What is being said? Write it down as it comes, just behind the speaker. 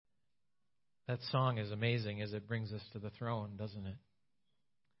That song is amazing as it brings us to the throne, doesn't it?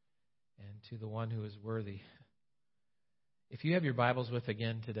 And to the one who is worthy. If you have your Bibles with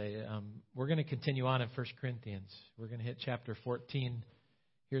again today, we're going to continue on in 1 Corinthians. We're going to hit chapter 14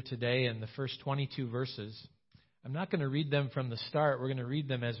 here today and the first 22 verses. I'm not going to read them from the start. We're going to read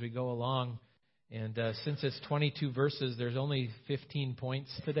them as we go along. And since it's 22 verses, there's only 15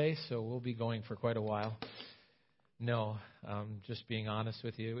 points today, so we'll be going for quite a while. No, just being honest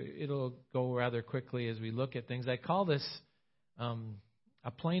with you. It'll go rather quickly as we look at things. I call this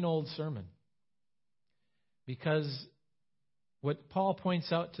a plain old sermon. Because what Paul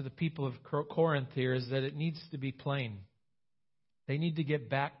points out to the people of Corinth here is that it needs to be plain. They need to get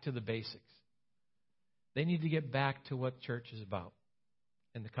back to the basics. They need to get back to what church is about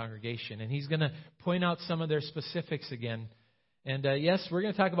in the congregation. And he's going to point out some of their specifics again. And yes, we're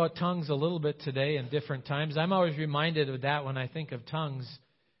going to talk about tongues a little bit today in different times. I'm always reminded of that when I think of tongues.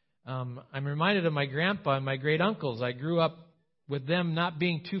 I'm reminded of my grandpa and my great uncles. I grew up with them not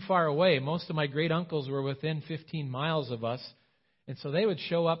being too far away. Most of my great uncles were within 15 miles of us. And so they would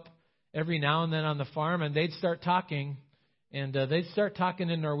show up every now and then on the farm and they'd start talking. And they'd start talking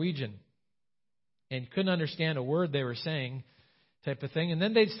in Norwegian. And you couldn't understand a word they were saying, type of thing. And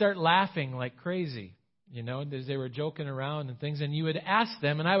then they'd start laughing like crazy. You know, as they were joking around and things. And you would ask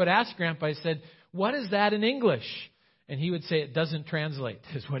them, and I would ask Grandpa, I said, what is that in English? And he would say, it doesn't translate,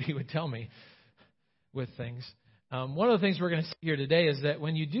 is what he would tell me with things. One of the things we're going to see here today is that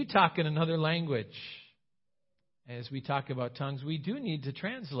when you do talk in another language, as we talk about tongues, we do need to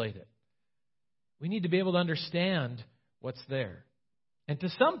translate it. We need to be able to understand what's there. And to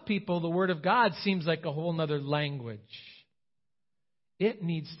some people, the Word of God seems like a whole other language. It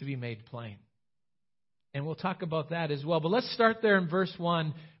needs to be made plain. And we'll talk about that as well. But let's start there in verse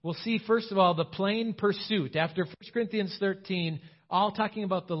 1. We'll see, first of all, the plain pursuit. After 1 Corinthians 13, all talking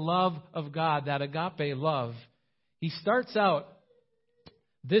about the love of God, that agape love. He starts out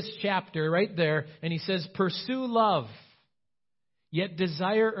this chapter right there, and he says, pursue love, yet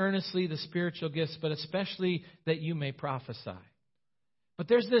desire earnestly the spiritual gifts, but especially that you may prophesy. But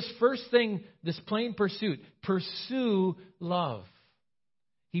there's this first thing, this plain pursuit. Pursue love.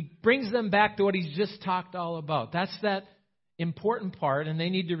 He brings them back to what he's just talked all about. That's that important part, and they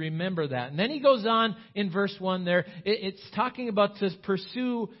need to remember that. And then he goes on in verse 1 there. It's talking about to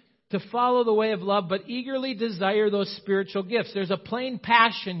pursue, to follow the way of love, but eagerly desire those spiritual gifts. There's a plain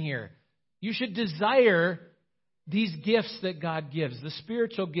passion here. You should desire these gifts that God gives, the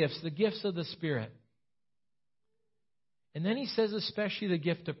spiritual gifts, the gifts of the Spirit. And then he says especially the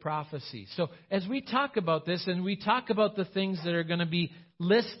gift of prophecy. So as we talk about this and we talk about the things that are going to be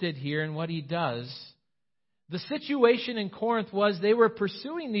listed here and what he does, the situation in Corinth was they were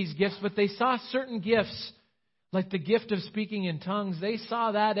pursuing these gifts, but they saw certain gifts, like the gift of speaking in tongues, they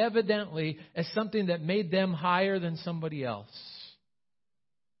saw that evidently as something that made them higher than somebody else.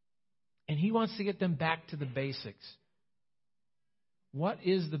 And he wants to get them back to the basics. What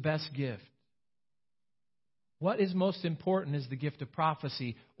is the best gift? What is most important is the gift of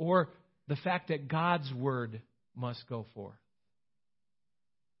prophecy, or the fact that God's word must go forth.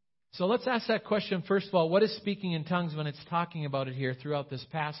 So let's ask that question first of all. What is speaking in tongues when it's talking about it here throughout this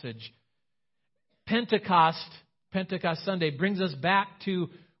passage? Pentecost Sunday, brings us back to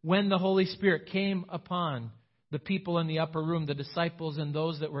when the Holy Spirit came upon the people in the upper room, the disciples and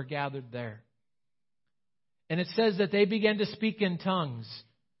those that were gathered there. And it says that they began to speak in tongues.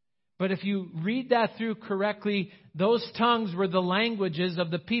 But if you read that through correctly, those tongues were the languages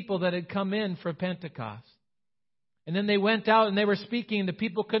of the people that had come in for Pentecost. And then they went out and they were speaking. The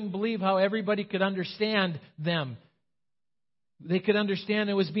people couldn't believe how everybody could understand them. They could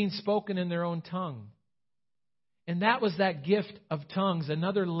understand it was being spoken in their own tongue. And that was that gift of tongues,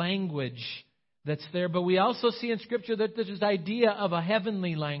 another language that's there. But we also see in Scripture that there's this idea of a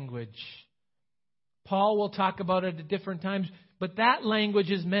heavenly language. Paul will talk about it at different times. But that language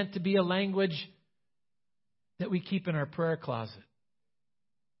is meant to be a language that we keep in our prayer closet.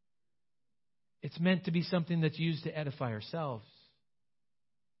 It's meant to be something that's used to edify ourselves.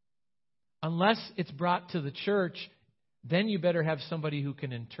 Unless it's brought to the church, then you better have somebody who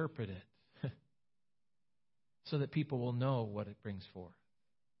can interpret it so that people will know what it brings forth.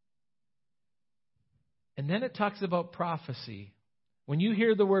 And then it talks about prophecy. When you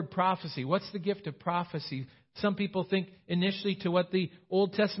hear the word prophecy, what's the gift of prophecy? Some people think initially to what the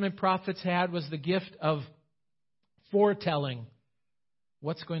Old Testament prophets had was the gift of foretelling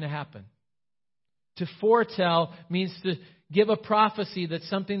what's going to happen. To foretell means to give a prophecy that's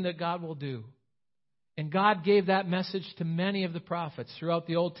something that God will do. And God gave that message to many of the prophets throughout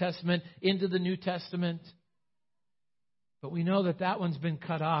the Old Testament into the New Testament. But we know that that one's been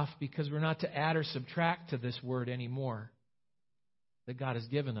cut off because we're not to add or subtract to this word anymore that God has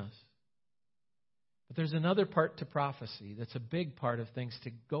given us. But there's another part to prophecy that's a big part of things.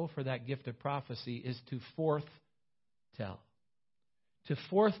 To go for that gift of prophecy is to forthtell. To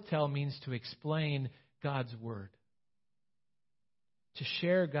forthtell means to explain God's Word. To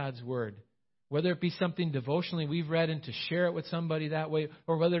share God's Word. Whether it be something devotionally we've read and to share it with somebody that way,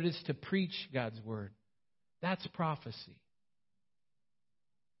 or whether it is to preach God's Word. That's prophecy.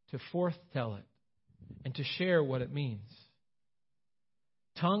 To forthtell it and to share what it means.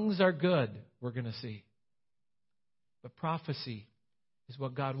 Tongues are good, we're going to see. But prophecy is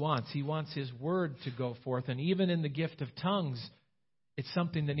what God wants. He wants His Word to go forth. And even in the gift of tongues, it's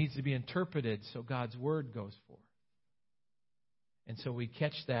something that needs to be interpreted so God's Word goes forth. And so we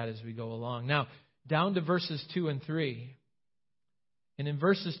catch that as we go along. Now, down to verses 2 and 3. And in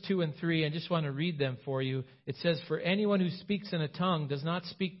verses 2 and 3, I just want to read them for you. It says, "For anyone who speaks in a tongue does not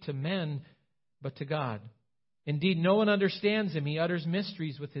speak to men, but to God. Indeed, no one understands him. He utters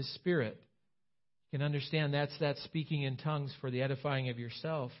mysteries with his spirit." You can understand that's that speaking in tongues for the edifying of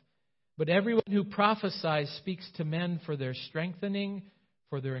yourself. "But everyone who prophesies speaks to men for their strengthening,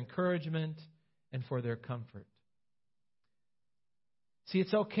 for their encouragement, and for their comfort." See,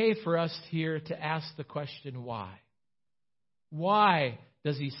 it's okay for us here to ask the question, why? Why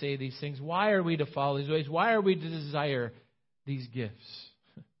does He say these things? Why are we to follow His ways? Why are we to desire these gifts?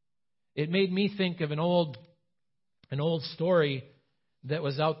 It made me think of an old story that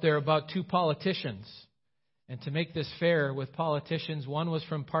was out there about two politicians. And to make this fair with politicians, one was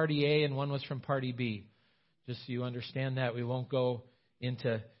from Party A and one was from Party B. Just so you understand that, we won't go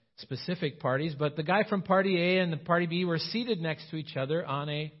into specific parties. But the guy from Party A and the Party B were seated next to each other on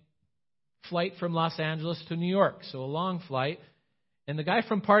a flight from Los Angeles to New York. So a long flight. And the guy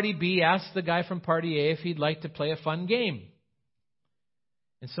from Party B asked the guy from Party A if he'd like to play a fun game.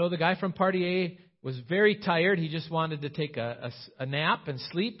 And so the guy from Party A was very tired. He just wanted to take a nap and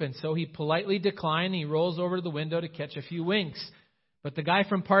sleep. And so he politely declined. He rolls over to the window to catch a few winks. But the guy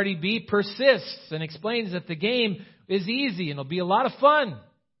from Party B persists and explains that the game is easy and it'll be a lot of fun.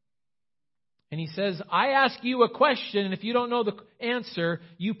 And he says, "I ask you a question, and if you don't know the answer,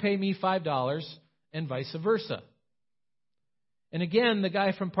 you pay me $5 and vice versa." And again, the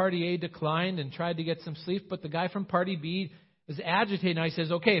guy from Party A declined and tried to get some sleep, but the guy from Party B is agitated. Now he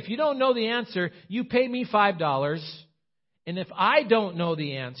says, "Okay, if you don't know the answer, you pay me $5, and if I don't know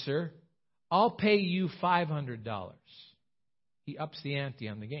the answer, I'll pay you $500. He ups the ante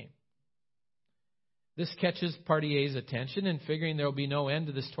on the game. This catches Party A's attention, and figuring there will be no end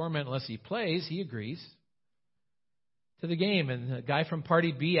to this torment unless he plays, he agrees to the game. And the guy from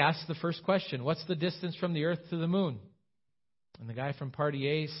Party B asks the first question, "What's the distance from the earth to the moon?" And the guy from Party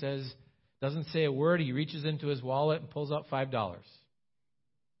A doesn't say a word. He reaches into his wallet and pulls out $5.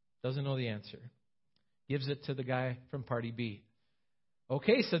 Doesn't know the answer. Gives it to the guy from Party B.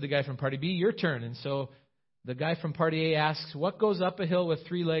 "Okay," said the guy from Party B, "your turn." And so the guy from Party A asks, "What goes up a hill with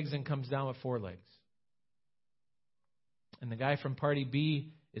 3 legs and comes down with 4 legs?" And the guy from Party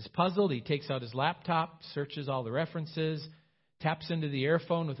B is puzzled. He takes out his laptop, searches all the references, taps into the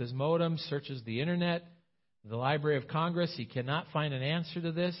earphone with his modem, searches the internet, the Library of Congress. He cannot find an answer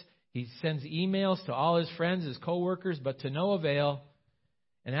to this. He sends emails to all his friends, his co-workers, but to no avail.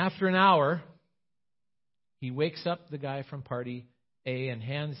 And after an hour, he wakes up the guy from Party A and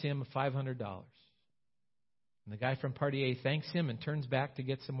hands him $500. And the guy from Party A thanks him and turns back to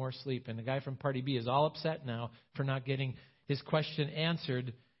get some more sleep. And the guy from Party B is all upset now for not getting his question answered.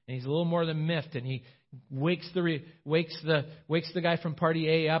 And he's a little more than miffed. And he wakes the guy from Party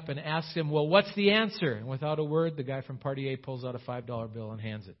A up and asks him, "Well, what's the answer?" And without a word, the guy from Party A pulls out a $5 bill and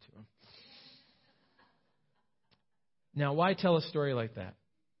hands it to him. Now, why tell a story like that?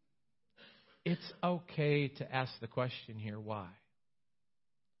 It's okay to ask the question here, why?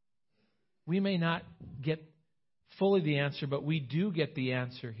 We may not get fully the answer, but we do get the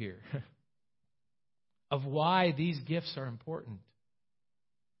answer here of why these gifts are important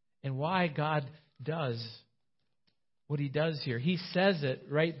and why God does what He does here. He says it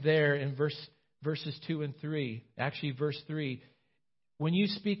right there in verses 2 and 3. Actually, verse 3. When you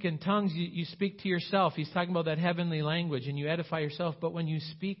speak in tongues, you speak to yourself. He's talking about that heavenly language, and you edify yourself. But when you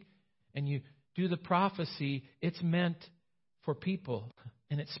speak and you do the prophecy, it's meant for people,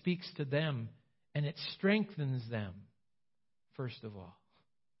 and it speaks to them, and it strengthens them, first of all.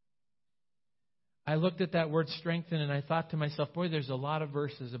 I looked at that word strengthen, and I thought to myself, boy, there's a lot of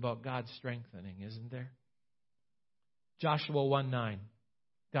verses about God strengthening, isn't there? Joshua 1:9.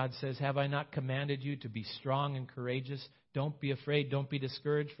 God says, "Have I not commanded you to be strong and courageous? Don't be afraid, don't be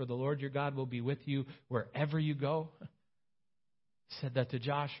discouraged, for the Lord your God will be with you wherever you go." He said that to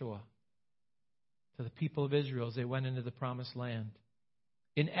Joshua, to the people of Israel as they went into the promised land.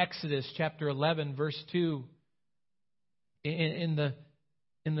 In Exodus chapter 11, verse 2, in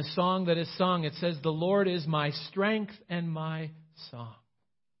the song that is sung, it says, "The Lord is my strength and my song."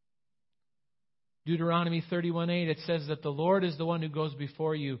 Deuteronomy 31:8, it says that the Lord is the one who goes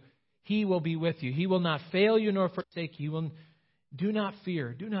before you. He will be with you. He will not fail you nor forsake you. Do not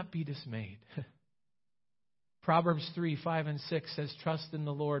fear. Do not be dismayed. Proverbs 3:5 and 6 says, "Trust in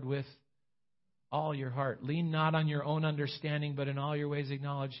the Lord with all your heart. Lean not on your own understanding, but in all your ways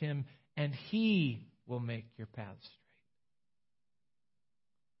acknowledge Him, and He will make your paths straight."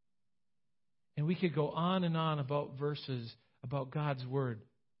 And we could go on and on about verses about God's Word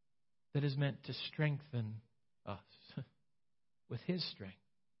that is meant to strengthen us with His strength.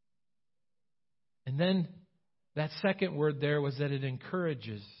 And then that second word there was that it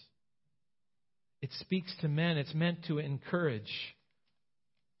encourages. It speaks to men. It's meant to encourage.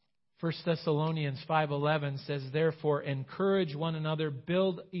 1 Thessalonians 5:11 says, "Therefore encourage one another,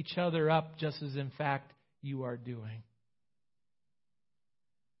 build each other up, just as in fact you are doing."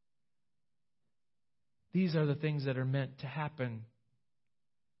 These are the things that are meant to happen.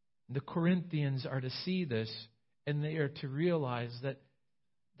 The Corinthians are to see this, and they are to realize that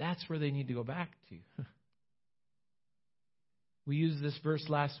that's where they need to go back to. We used this verse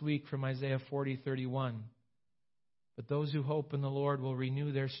last week from Isaiah 40:31. "But those who hope in the Lord will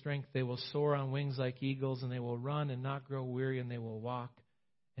renew their strength. They will soar on wings like eagles, and they will run and not grow weary, and they will walk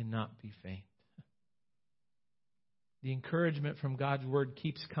and not be faint." The encouragement from God's Word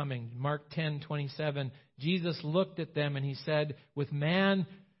keeps coming. Mark 10:27, Jesus looked at them and He said, "With man,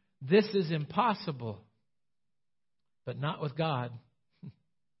 this is impossible, but not with God.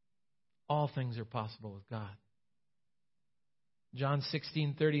 All things are possible with God." John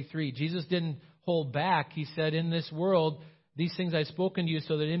 16:33, Jesus didn't hold back. He said, "In this world, these things I've spoken to you,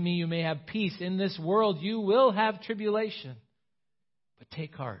 so that in me you may have peace. In this world you will have tribulation. But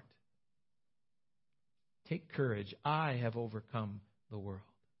take heart. Take courage. I have overcome the world."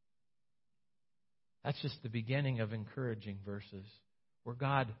 That's just the beginning of encouraging verses, where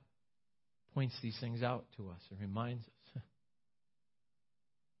God points these things out to us and reminds us.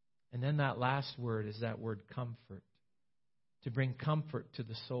 And then that last word is that word comfort. To bring comfort to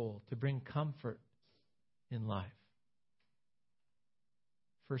the soul. To bring comfort in life.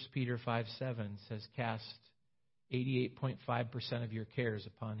 1 Peter 5:7 says, "Cast 88.5% of your cares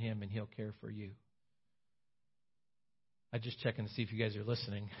upon Him, and He'll care for you." I'm just checking to see if you guys are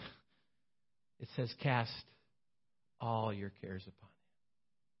listening. It says, "Cast all your cares upon Him,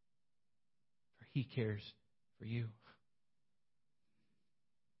 for He cares for you."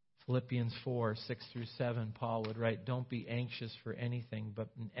 Philippians 4:6-7, Paul would write, "Don't be anxious for anything, but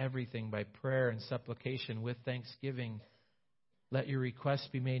in everything by prayer and supplication with thanksgiving, let your requests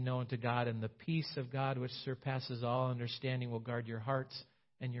be made known to God, and the peace of God, which surpasses all understanding, will guard your hearts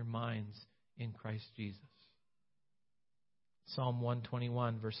and your minds in Christ Jesus." Psalm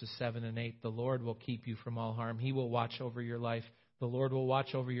 121, verses 7 and 8, "The Lord will keep you from all harm. He will watch over your life. The Lord will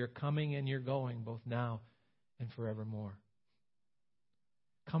watch over your coming and your going, both now and forevermore."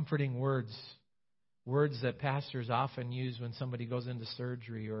 Comforting words. Words that pastors often use when somebody goes into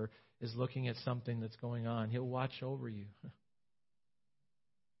surgery or is looking at something that's going on. He'll watch over you.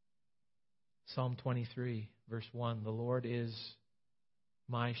 Psalm 23, verse 1, "The Lord is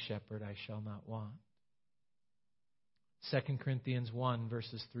my shepherd, I shall not want." 2 Corinthians 1,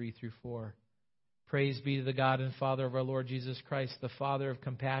 verses 3-4. "Praise be to the God and Father of our Lord Jesus Christ, the Father of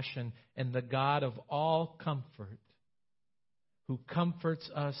compassion and the God of all comfort, who comforts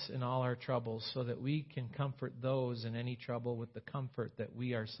us in all our troubles, so that we can comfort those in any trouble with the comfort that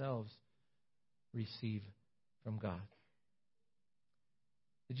we ourselves receive from God."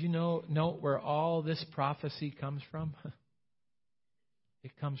 Did you note where all this prophecy comes from?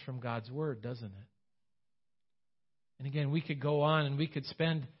 It comes from God's Word, doesn't it? And again, we could go on and we could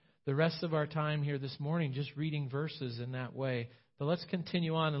spend the rest of our time here this morning just reading verses in that way. But let's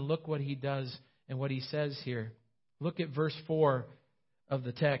continue on and look what He does and what He says here. Look at verse 4 of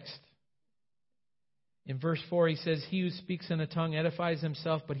the text. In verse 4, He says, "He who speaks in a tongue edifies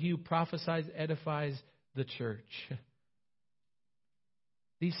himself, but he who prophesies edifies the church."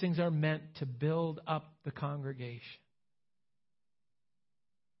 These things are meant to build up the congregation,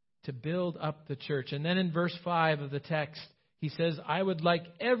 to build up the church. And then in verse 5 of the text, He says, "I would like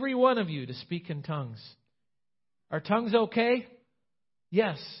every one of you to speak in tongues." Are tongues okay?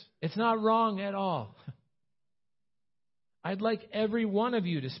 Yes. It's not wrong at all. "I'd like every one of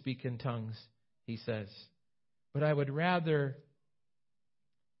you to speak in tongues," He says, "but I would rather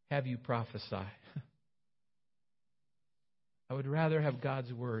have you prophesy." I would rather have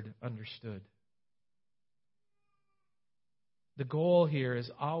God's word understood. The goal here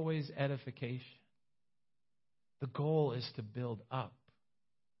is always edification. The goal is to build up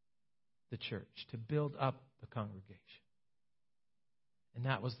the church, to build up the congregation. And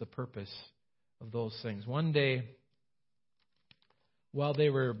that was the purpose of those things. One day, while they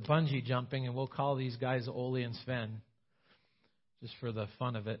were bungee jumping, and we'll call these guys Ole and Sven, just for the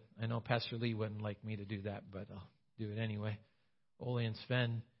fun of it. I know Pastor Lee wouldn't like me to do that, but I'll do it anyway. Ole and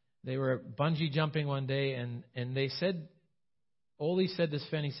Sven, they were bungee jumping one day, and they said, Ole said to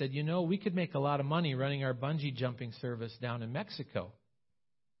Sven, he said, you know, we could make a lot of money running our bungee jumping service down in Mexico.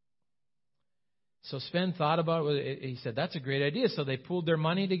 So Sven thought about it. He said, that's a great idea. So they pooled their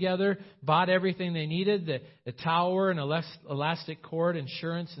money together, bought everything they needed, the tower and elastic cord,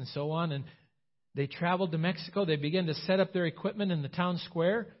 insurance, and so on. And they traveled to Mexico. They began to set up their equipment in the town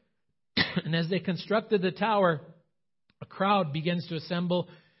square. And as they constructed the tower, a crowd begins to assemble.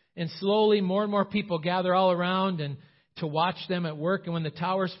 And slowly more and more people gather all around and to watch them at work. And when the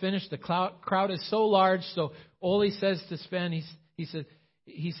tower's finished, the crowd is so large. So Ole says to Sven,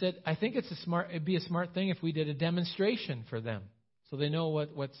 he said, I think it'd be a smart thing if we did a demonstration for them, so they know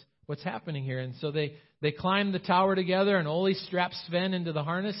what's happening here. And so they climb the tower together, and Ole straps Sven into the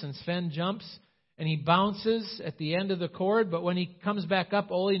harness, and Sven jumps, and he bounces at the end of the cord. But when he comes back up,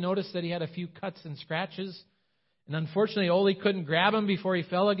 Ole noticed that he had a few cuts and scratches. And unfortunately, Ole couldn't grab him before he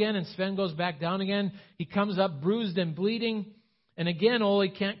fell again, and Sven goes back down again. He comes up bruised and bleeding, and again Ole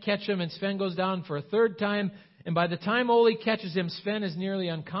can't catch him, and Sven goes down for a third time. And by the time Ole catches him, Sven is nearly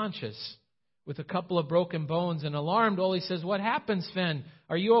unconscious with a couple of broken bones. And alarmed, Ole says, what happened, Sven?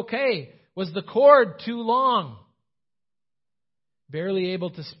 Are you okay? Was the cord too long? Barely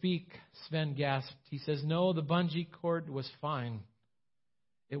able to speak, Sven gasped. He says, no, the bungee cord was fine.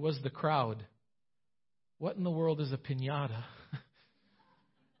 It was the crowd. What in the world is a piñata?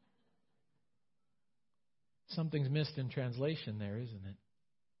 Something's missed in translation there, isn't it?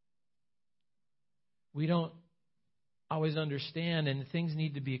 We don't always understand, and things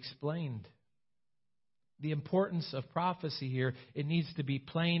need to be explained. The importance of prophecy here, it needs to be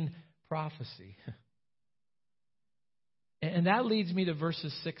plain prophecy. And that leads me to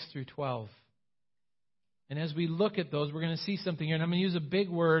verses 6 through 12. And as we look at those, we're going to see something here. And I'm going to use a big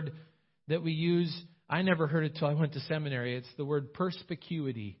word that we use. I never heard it till I went to seminary. It's the word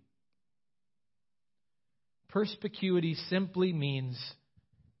perspicuity. Perspicuity simply means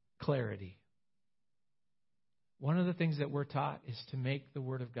clarity. One of the things that we're taught is to make the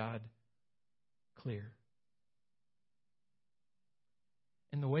Word of God clear.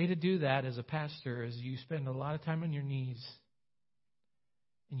 And the way to do that as a pastor is you spend a lot of time on your knees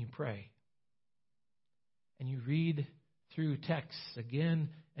and you pray. And you read through texts again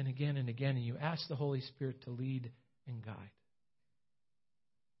and again and again, and you ask the Holy Spirit to lead and guide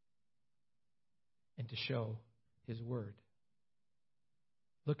and to show His Word.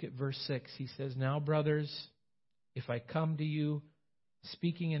 Look at verse 6. He says, now, brothers, if I come to you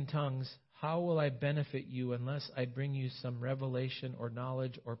speaking in tongues, how will I benefit you unless I bring you some revelation or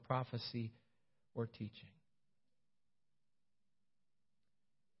knowledge or prophecy or teaching?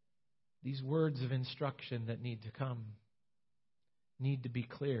 These words of instruction that need to come need to be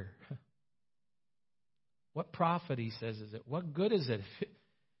clear. What profit, he says, is it? What good is it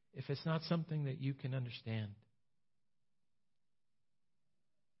if it's not something that you can understand?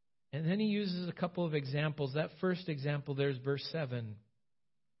 And then he uses a couple of examples. That first example, there's verse 7.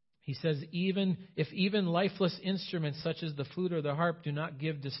 He says, if even lifeless instruments such as the flute or the harp do not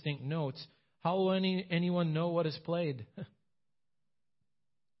give distinct notes, how will anyone know what is played?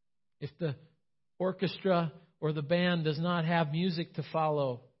 If the orchestra or the band does not have music to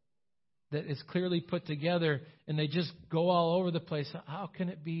follow that is clearly put together and they just go all over the place, how can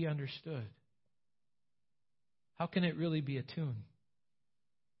it be understood? How can it really be a tune?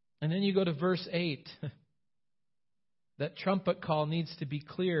 And then you go to verse 8. That trumpet call needs to be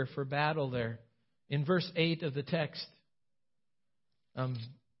clear for battle there. In verse 8 of the text,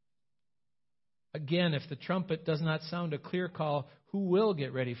 again, if the trumpet does not sound a clear call, who will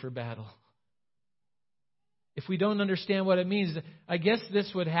get ready for battle? If we don't understand what it means, I guess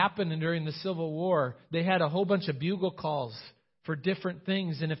this would happen during the Civil War. They had a whole bunch of bugle calls for different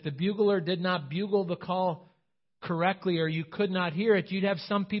things. And if the bugler did not bugle the call correctly or you could not hear it, you'd have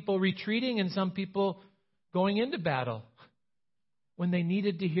some people retreating and some people going into battle when they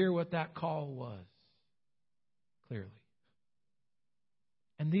needed to hear what that call was clearly.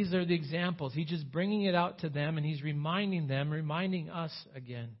 And these are the examples. He's just bringing it out to them, and he's reminding them, reminding us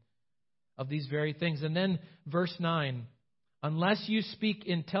again of these very things. And then verse 9, unless you speak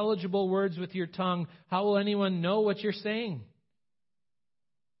intelligible words with your tongue, how will anyone know what you're saying?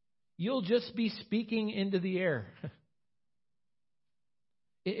 you'll just be speaking into the air.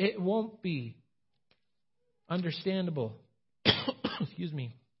 It won't be understandable. Excuse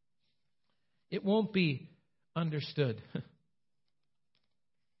me. It won't be understood.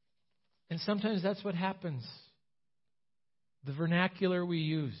 And sometimes that's what happens. The vernacular we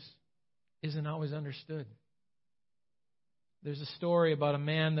use isn't always understood. There's a story about a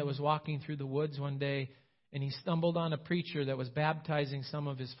man that was walking through the woods one day, and he stumbled on a preacher that was baptizing some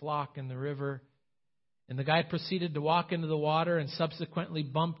of his flock in the river. And the guy proceeded to walk into the water and subsequently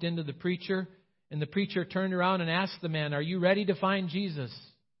bumped into the preacher. And the preacher turned around and asked the man, "Are you ready to find Jesus?"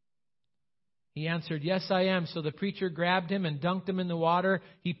 He answered, "Yes, I am." So the preacher grabbed him and dunked him in the water.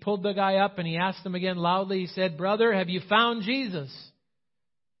 He pulled the guy up and he asked him again loudly. He said, "Brother, have you found Jesus?"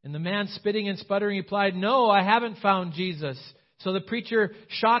 And the man, spitting and sputtering, replied, "No, I haven't found Jesus." So the preacher,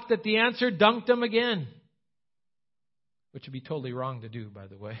 shocked at the answer, dunked him again. Which would be totally wrong to do, by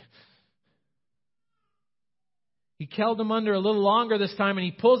the way. He held him under a little longer this time, and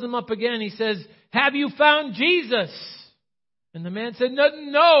he pulls him up again. He says, "Have you found Jesus?" And the man said,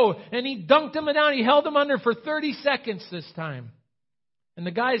 "No." And he dunked him down. He held him under for 30 seconds this time. And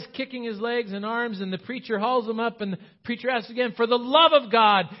the guy's kicking his legs and arms, and the preacher hauls him up, and the preacher asks again, "For the love of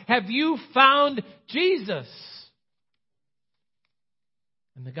God, have you found Jesus?"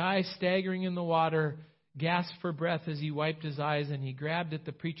 And the guy, staggering in the water, gasped for breath as he wiped his eyes, and he grabbed at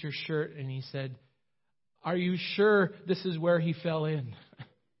the preacher's shirt and he said, "Are you sure this is where he fell in?"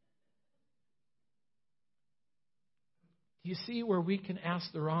 Do you see where we can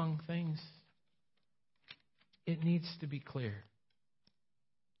ask the wrong things? It needs to be clear.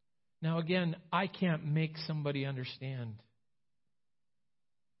 Now again, I can't make somebody understand.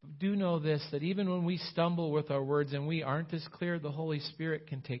 Do know this, that even when we stumble with our words and we aren't as clear, the Holy Spirit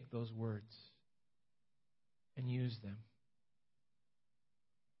can take those words and use them.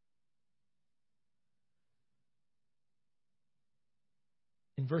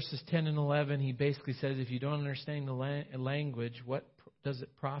 In verses 10 and 11, he basically says, if you don't understand the language, what does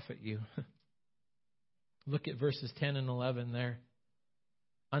it profit you? Look at verses 10 and 11 there.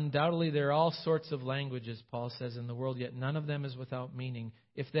 Undoubtedly, there are all sorts of languages, Paul says, in the world, yet none of them is without meaning.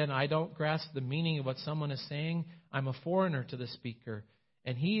 If then I don't grasp the meaning of what someone is saying, I'm a foreigner to the speaker,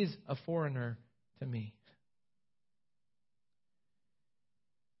 and he's a foreigner to me.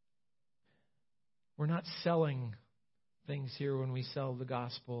 We're not selling things here when we sell the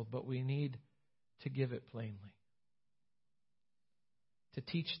gospel, but we need to give it plainly, to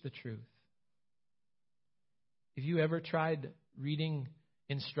teach the truth. Have you ever tried reading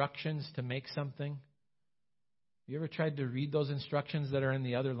instructions to make something? Have you ever tried to read those instructions that are in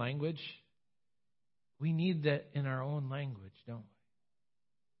the other language? We need that in our own language, don't we?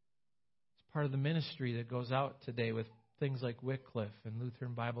 It's part of the ministry that goes out today with things like Wycliffe and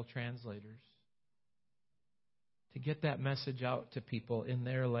Lutheran Bible translators, to get that message out to people in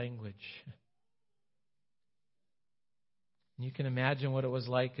their language. And you can imagine what it was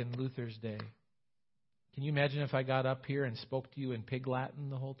like in Luther's day. Can you imagine if I got up here and spoke to you in Pig Latin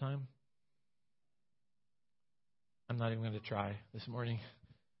the whole time? I'm not even going to try this morning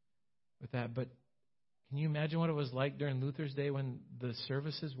with that. But can you imagine what it was like during Luther's day when the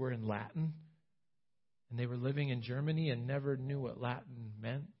services were in Latin and they were living in Germany and never knew what Latin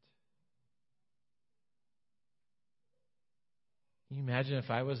meant? Can you imagine if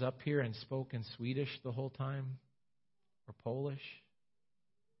I was up here and spoke in Swedish the whole time or Polish?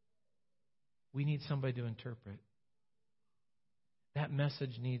 We need somebody to interpret. That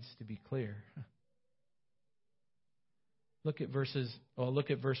message needs to be clear. Look at verse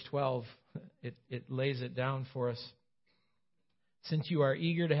 12. It lays it down for us. Since you are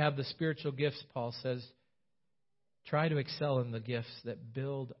eager to have the spiritual gifts, Paul says, try to excel in the gifts that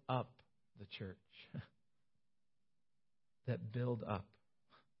build up the church. That build up.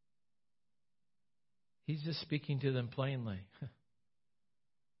 He's just speaking to them plainly.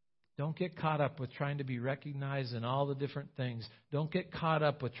 Don't get caught up with trying to be recognized in all the different things. Don't get caught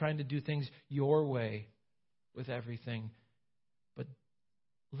up with trying to do things your way with everything. But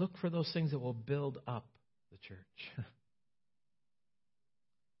look for those things that will build up the church.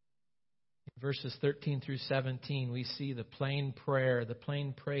 In verses 13 through 17, we see the plain prayer, the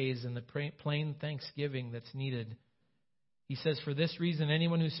plain praise, and the plain thanksgiving that's needed. He says, for this reason,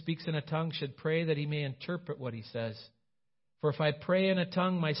 anyone who speaks in a tongue should pray that he may interpret what he says. For if I pray in a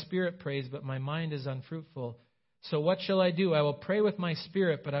tongue, my spirit prays, but my mind is unfruitful. So what shall I do? I will pray with my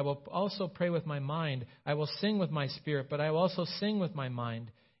spirit, but I will also pray with my mind. I will sing with my spirit, but I will also sing with my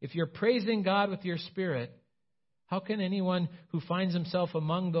mind. If you're praising God with your spirit, how can anyone who finds himself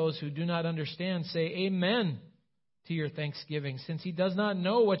among those who do not understand say, Amen, to your thanksgiving, since he does not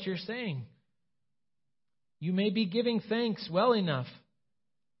know what you're saying. You may be giving thanks well enough,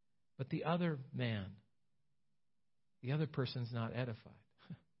 but the other person's not edified.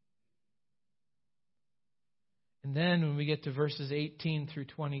 And then when we get to verses 18 through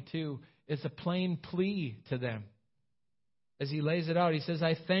 22, it's a plain plea to them. As he lays it out, he says,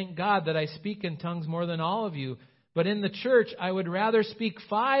 I thank God that I speak in tongues more than all of you, but in the church I would rather speak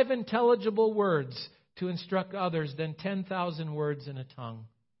 5 intelligible words to instruct others than 10,000 words in a tongue.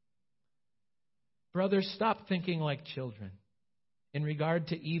 Brothers, stop thinking like children. In regard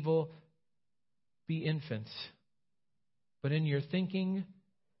to evil, be infants. But in your thinking,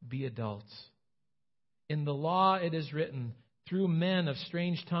 be adults. In the law it is written, through men of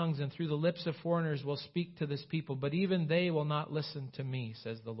strange tongues and through the lips of foreigners will speak to this people, but even they will not listen to me,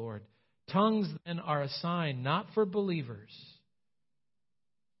 says the Lord. Tongues then are a sign not for believers,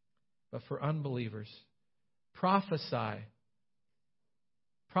 but for unbelievers. Prophecy,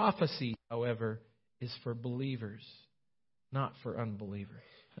 however, is for believers, not for unbelievers.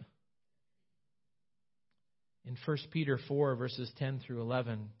 In 1 Peter 4, verses 10 through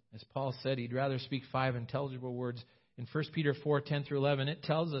 11, as Paul said, he'd rather speak 5 intelligible words. In 1 Peter 4, 10 through 11, it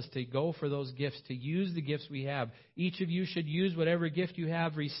tells us to go for those gifts, to use the gifts we have. Each of you should use whatever gift you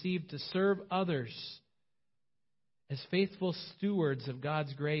have received to serve others as faithful stewards of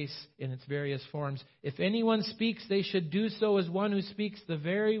God's grace in its various forms. If anyone speaks, they should do so as one who speaks the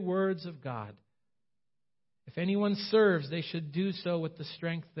very words of God. If anyone serves, they should do so with the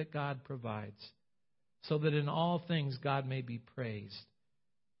strength that God provides, so that in all things God may be praised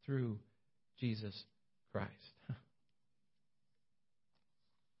through Jesus Christ.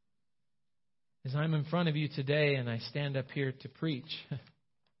 As I'm in front of you today and I stand up here to preach,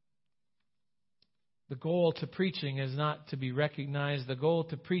 the goal to preaching is not to be recognized. The goal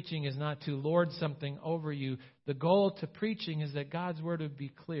to preaching is not to lord something over you. The goal to preaching is that God's word would be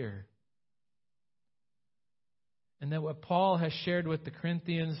clear. And that what Paul has shared with the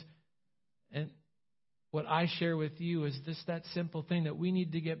Corinthians and what I share with you is that simple thing that we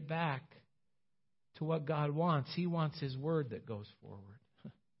need to get back to what God wants. He wants His word that goes forward.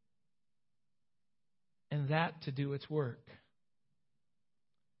 And that to do its work.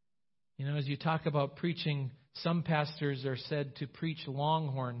 You know, as you talk about preaching, some pastors are said to preach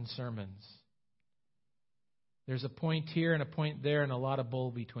longhorn sermons. There's a point here and a point there and a lot of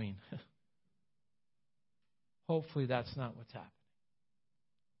bull between. Hopefully that's not what's happening.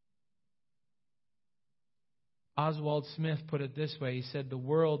 Oswald Smith put it this way. He said, the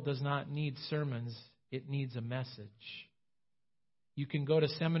world does not need sermons. It needs a message. You can go to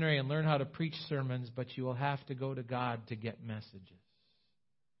seminary and learn how to preach sermons, but you will have to go to God to get messages.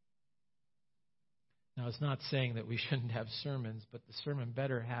 Now, it's not saying that we shouldn't have sermons, but the sermon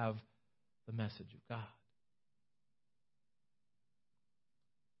better have the message of God.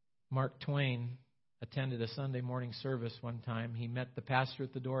 Mark Twain attended a Sunday morning service one time. He met the pastor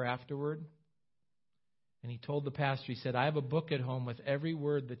at the door afterward, and he told the pastor, he said, I have a book at home with every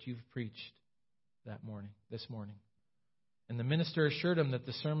word that you've preached this morning. And the minister assured him that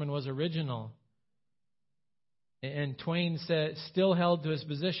the sermon was original. And Twain still held to his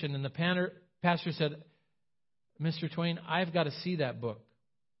position. And the pastor said, Mr. Twain, I've got to see that book.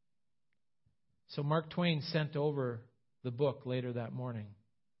 So Mark Twain sent over the book later that morning.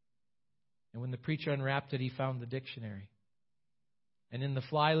 And when the preacher unwrapped it, he found the dictionary. And in the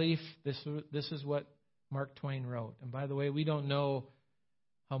flyleaf, this is what Mark Twain wrote. And by the way, we don't know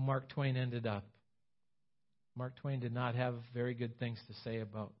how Mark Twain ended up. Mark Twain did not have very good things to say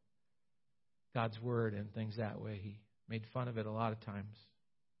about God's word and things that way. He made fun of it a lot of times.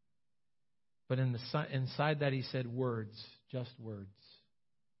 But inside that he said words, just words.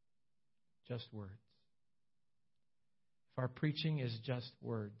 Just words. If our preaching is just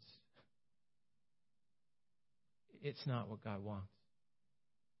words, it's not what God wants.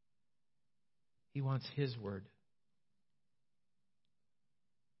 He wants His word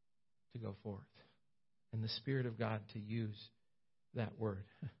to go forth. And the Spirit of God to use that word.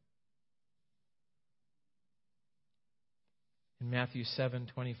 In Matthew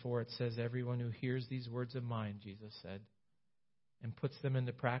 7:24, it says, everyone who hears these words of mine, Jesus said, and puts them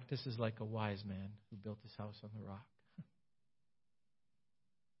into practice is like a wise man who built his house on the rock.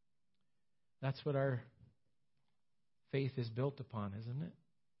 That's what our faith is built upon, isn't it?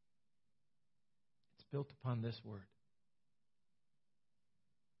 It's built upon this word.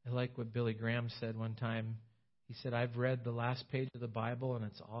 I like what Billy Graham said one time. He said, I've read the last page of the Bible and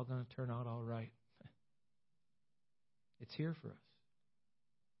it's all going to turn out all right. It's here for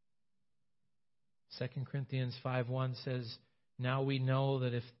us. 2 Corinthians 5:1 says, now we know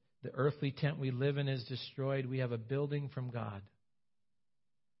that if The earthly tent we live in is destroyed. We have a building from God,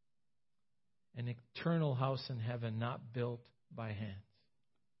 an eternal house in heaven, not built by hands.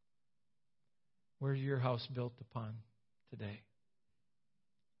 Where's your house built upon today?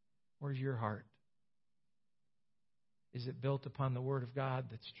 Where's your heart? Is it built upon the Word of God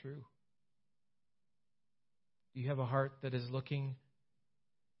that's true? Do you have a heart that is looking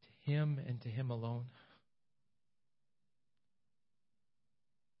to Him and to Him alone?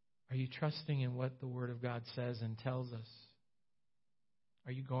 Are you trusting in what the Word of God says and tells us?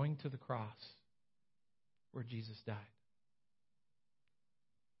 Are you going to the cross where Jesus died?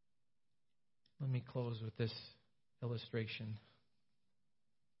 Let me close with this illustration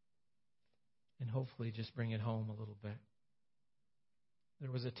and hopefully just bring it home a little bit.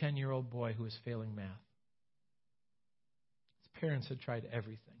 There was a 10-year-old boy who was failing math. His parents had tried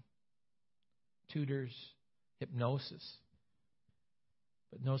everything. Tutors, hypnosis,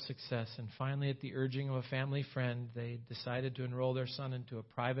 but no success. And finally, at the urging of a family friend, they decided to enroll their son into a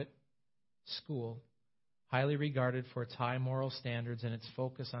private school, highly regarded for its high moral standards and its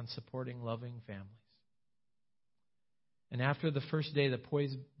focus on supporting loving families. And after the first day, the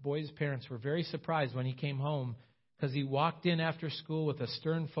boy's parents were very surprised when he came home, because he walked in after school with a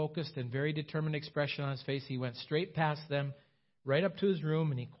stern, focused, and very determined expression on his face. He went straight past them, right up to his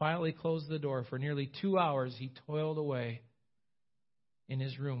room, and he quietly closed the door. For nearly 2 hours, he toiled away in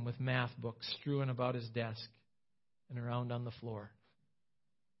his room with math books strewn about his desk and around on the floor.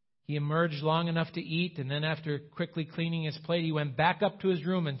 He emerged long enough to eat, and then after quickly cleaning his plate, he went back up to his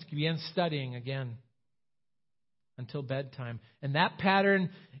room and began studying again until bedtime. And that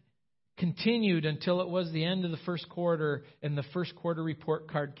pattern continued until it was the end of the first quarter, and the first quarter report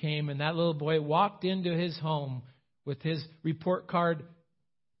card came, and that little boy walked into his home with his report card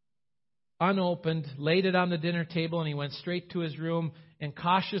unopened, laid it on the dinner table, and he went straight to his room, and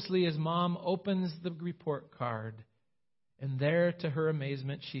cautiously his mom opens the report card. And there, to her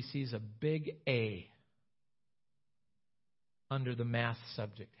amazement, she sees a big A under the math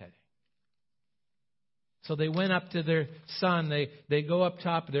subject heading. So they went up to their son. They go up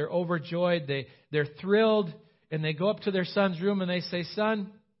top. They're overjoyed. They're thrilled. And they go up to their son's room and they say,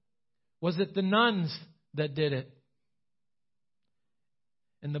 "Son, was it the nuns that did it?"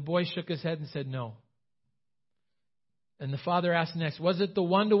 And the boy shook his head and said, "No." And the father asked next, "Was it the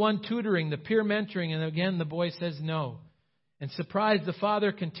one-to-one tutoring, the peer mentoring?" And again, the boy says, "No." And surprised, the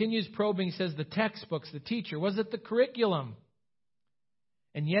father continues probing. He says, "The textbooks, the teacher, was it the curriculum?"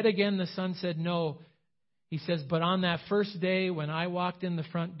 And yet again, the son said, "No." He says, "But on that first day when I walked in the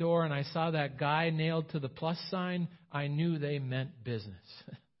front door and I saw that guy nailed to the plus sign, I knew they meant business."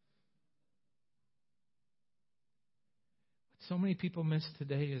 What so many people miss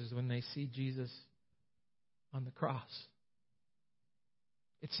today is when they see Jesus on the cross.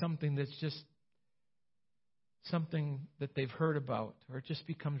 It's something that's just something that they've heard about, or it just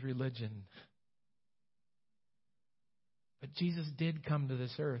becomes religion. But Jesus did come to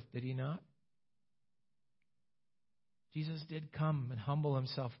this earth, did He not? Jesus did come and humble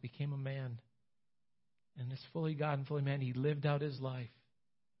Himself, became a man. And is fully God and fully man. He lived out His life.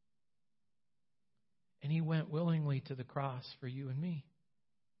 And He went willingly to the cross for you and me.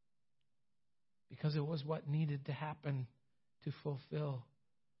 Because it was what needed to happen to fulfill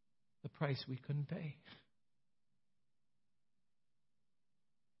the price we couldn't pay.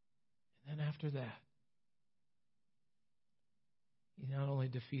 And then after that, He not only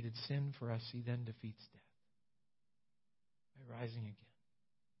defeated sin for us, He then defeats death by rising again.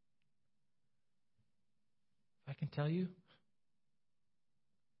 If I can tell you,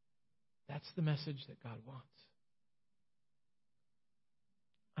 that's the message that God wants.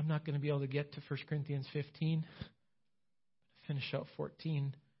 I'm not going to be able to get to 1 Corinthians 15, finish out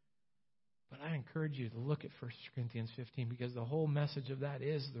 14, but I encourage you to look at 1 Corinthians 15 because the whole message of that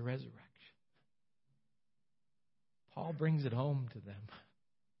is the resurrection. Paul brings it home to them.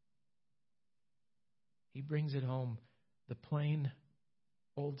 He brings it home, the plain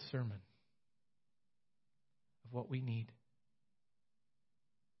old sermon of what we need.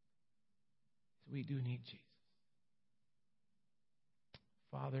 We do need Jesus.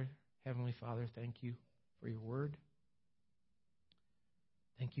 Father, Heavenly Father, thank you for your word.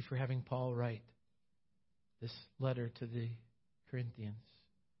 Thank you for having Paul write this letter to the Corinthians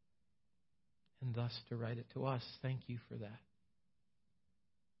and thus to write it to us. Thank you for that.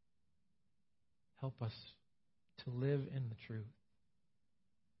 Help us to live in the truth.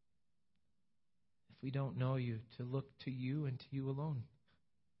 If we don't know you, to look to you and to you alone.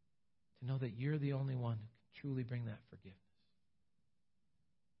 To know that you're the only one who can truly bring that forgiveness.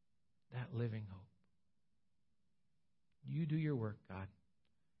 That living hope. You do your work, God.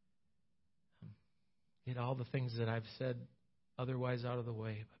 Get all the things that I've said otherwise out of the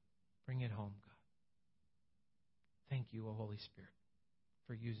way, but bring it home, God. Thank you, O Holy Spirit,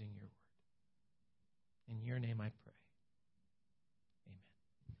 for using your word. In your name I pray.